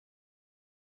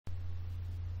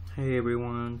Hey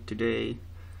everyone, today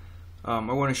I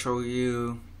want to show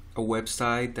you a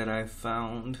website that I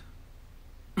found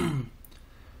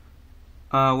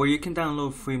where you can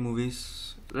download free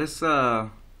movies. There's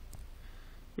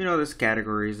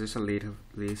categories. There's a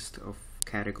list of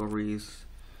categories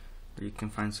where you can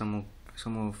find some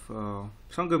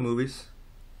good movies.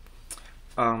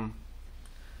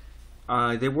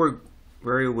 They work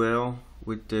very well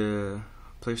with the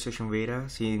PlayStation Vita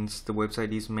since the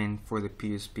website is meant for the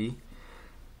PSP.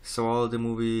 So all the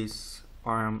movies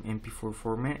are in MP4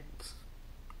 format.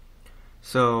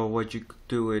 So what you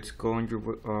do is go on your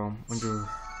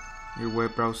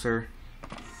web browser,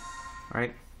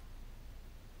 right?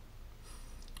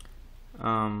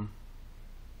 I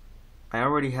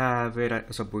already have it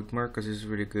as a bookmark because it's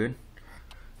really good.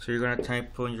 So you're gonna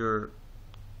type on your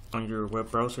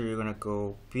web browser. You're gonna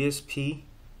go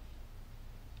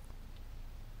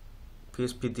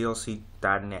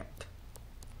pspdlc.net.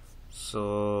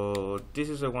 So this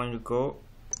is the one you go.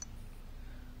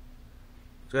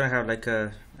 It's gonna have like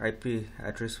a IP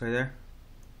address right there.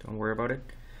 Don't worry about it.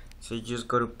 So you just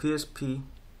go to PSP.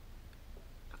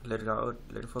 Let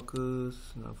it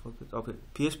focus. No focus. Okay,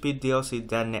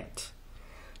 pspdlc.net.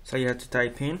 So you have to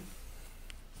type in.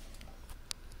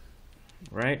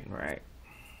 Right.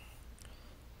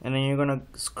 And then you're gonna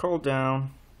scroll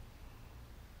down.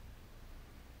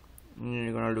 And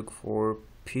you're gonna look for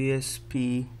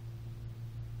PSP. It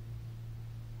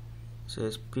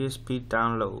says PSP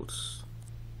downloads.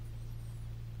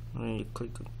 And then you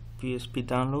click on PSP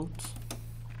downloads.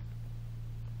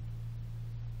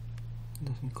 It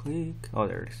doesn't click. Oh,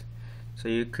 there it is. So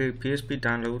you click PSP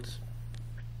downloads,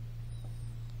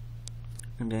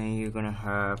 and then you're gonna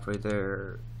have right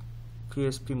there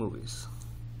PSP movies.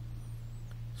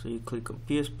 So you click on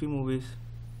PSP movies.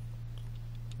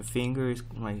 The finger is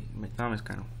my thumb is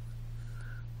kind of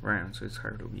round, so it's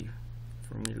hard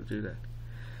for me to do that.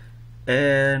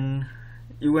 And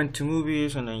you went to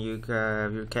movies, and then you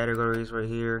have your categories right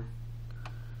here.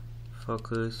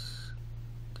 Focus.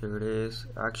 There it is.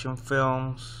 Action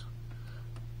films,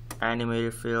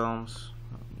 animated films.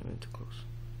 Maybe too close.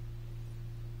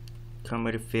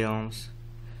 Comedy films.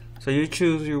 So you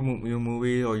choose your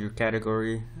movie or your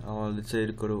category. Let's say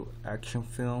to go to action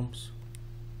films.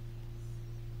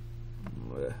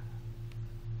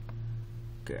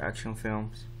 Okay, action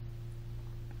films.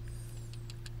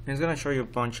 And it's gonna show you a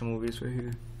bunch of movies right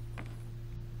here.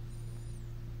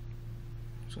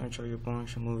 It's gonna show you a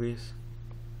bunch of movies.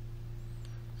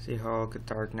 She-Hulk,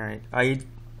 Dark Knight. I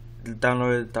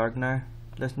downloaded Dark Knight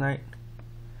last night.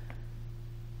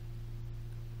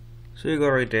 So you go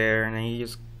right there, and then you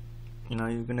just, you're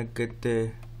gonna get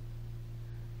the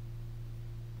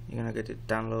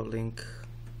download link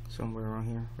somewhere around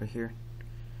here, right here.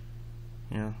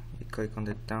 You click on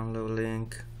the download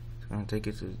link. It's gonna take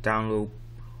you to the download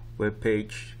web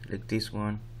page, like this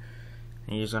one,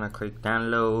 and you're just gonna click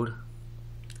download.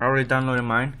 I already downloaded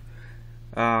mine.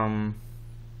 I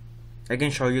can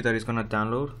show you that it's gonna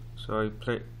download. So I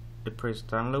press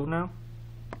download now.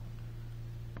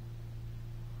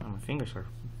 Oh, my fingers are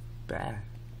bad.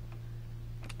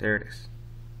 There it is.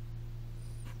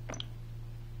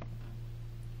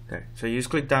 Okay, so you just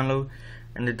click download,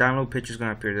 and the download picture is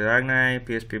gonna appear. The Dark Knight,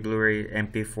 PSP, Blu-ray,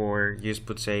 MP4. You just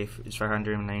put save. It's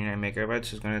 599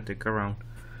 megabytes. It's gonna take around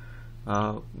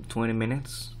 20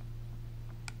 minutes.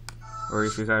 Or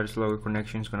if you got a slower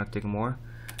connection, it's gonna take more.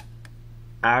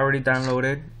 I already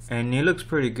downloaded, and it looks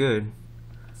pretty good.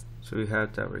 So we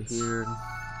have that right here.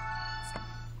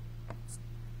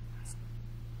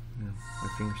 My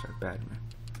fingers are bad, man.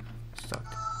 Stuck.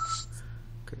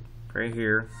 Okay, right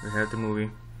here we have the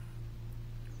movie.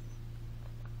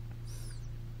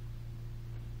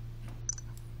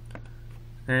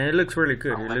 And it looks really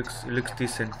good. It looks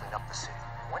decent.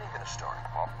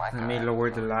 Let me lower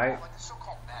the light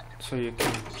so you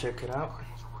can check it out.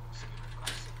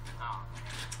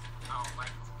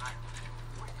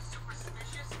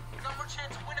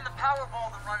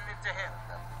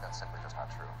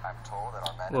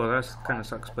 Well, that's kind of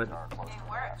sucks, but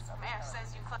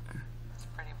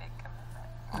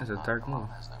that's a dark movie.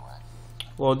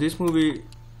 Well, this movie,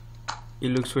 it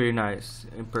looks really nice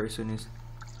in person.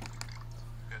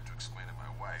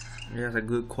 It has a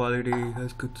good quality,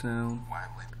 has good sound.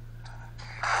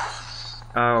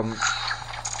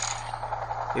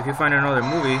 If you find another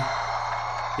movie,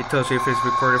 it tells you if it's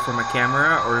recorded from a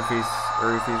camera or if it's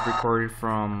recorded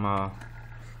from a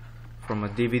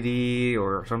DVD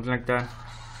or something like that.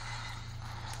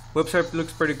 Website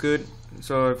looks pretty good.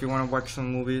 So if you want to watch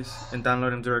some movies and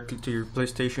download them directly to your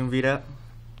PlayStation Vita,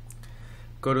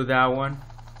 go to that one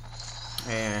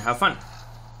and have fun.